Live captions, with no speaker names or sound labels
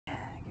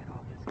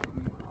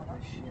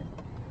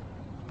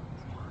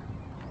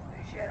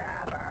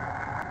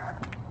whatever.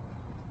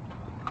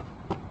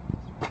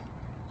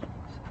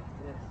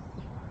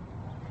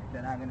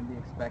 They're not gonna be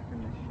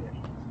expecting this shit.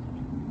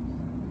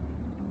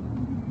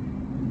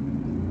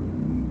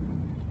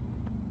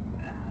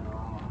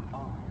 Oh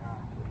my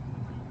god.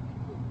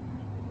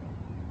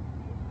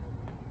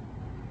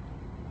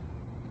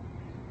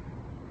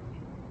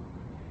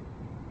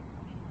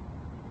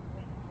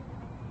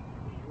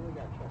 You really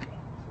gotta check out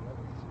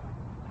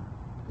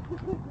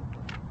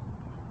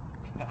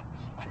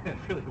I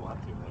really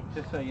want to, man.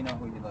 Just so you know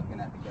who you're looking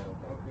at, the Ghetto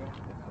Vader. Okay.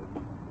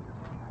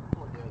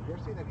 Oh, yeah. You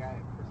ever see that guy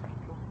at Chris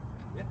Angel?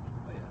 Yeah.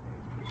 Oh,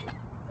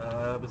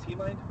 yeah. Was he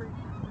mind free?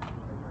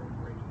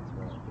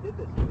 He did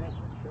this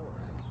national show,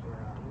 right? Where,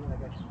 you know, that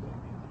guy Shaquille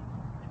O'Neal?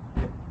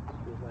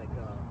 He was like,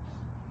 you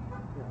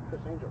know,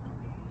 Chris Angel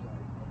comes in. He's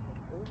like,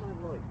 oh my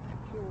life,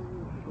 Shaquille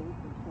O'Neal, he goes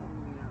from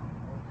calling me out.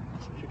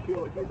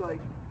 He's like,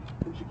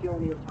 and Shaquille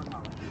O'Neal was talking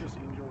about, like, Chris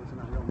Angel isn't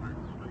a real man.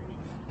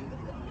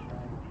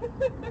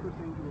 Chris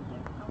Angel was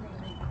like, how can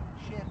they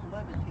Shaq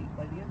levitate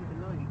by the end of the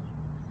night?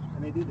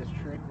 And they do this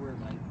trick where,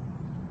 like,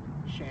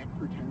 Shaq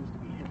pretends to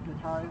be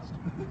hypnotized,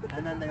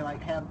 and then they,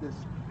 like, have this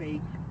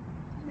fake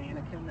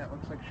mannequin that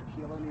looks like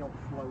Shaquille O'Neal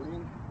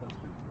floating. That's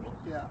pretty cool.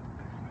 Yeah.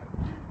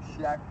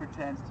 Shaq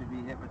pretends to be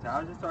hypnotized. I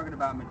was just talking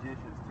about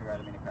magicians too. I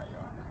didn't mean to cut you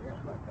off.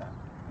 Like that.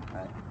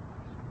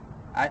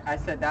 I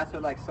said that's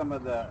what like some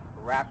of the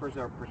rappers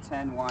or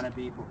pretend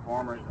wannabe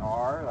performers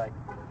are, like,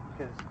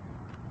 because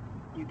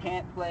you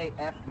can't play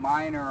F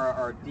minor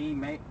or D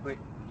major, but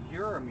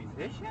you're a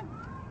musician?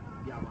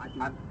 Yeah,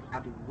 I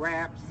do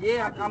raps.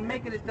 Yeah, I'm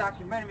making this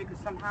documentary because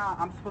somehow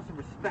I'm supposed to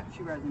respect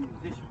you as a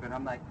musician, but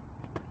I'm like,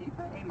 can you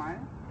play A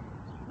minor?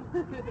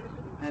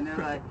 And they're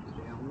like,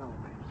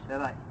 they're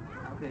like,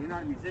 okay, you're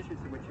not a musician,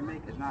 so what you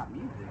make is not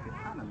music. It's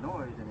kind of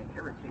noise and it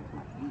irritates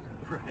my ears.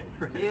 Right.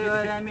 You know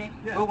what I mean?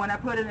 Yeah. But when I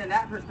put it in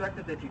that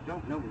perspective that you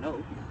don't know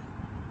notes,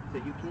 so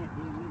you can't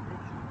be a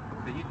musician.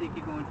 So you think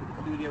you go into the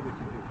studio with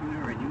your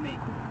computer and you make...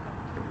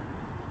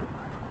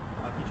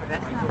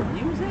 That's not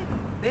music.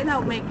 They're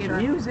not making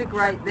music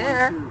right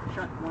there.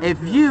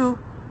 If you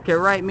can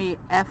write me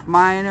F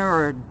minor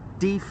or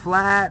D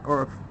flat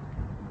or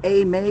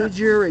A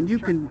major and you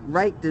can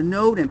write the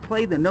note and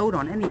play the note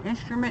on any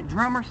instrument,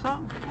 drum or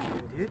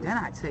something, dude, then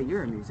I'd say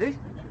you're a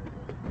musician.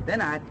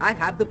 Then I'd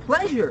have the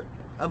pleasure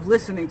of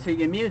listening to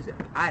your music.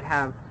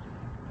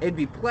 It'd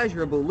be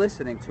pleasurable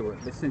listening to it.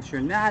 But since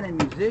you're not a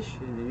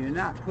musician and you're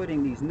not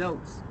putting these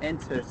notes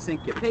into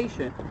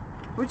syncopation,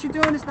 what you're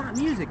doing is not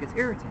music. It's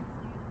irritating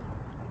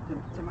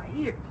to my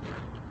ears.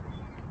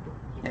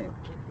 Anyway,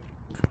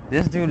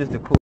 this dude is the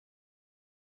coolest.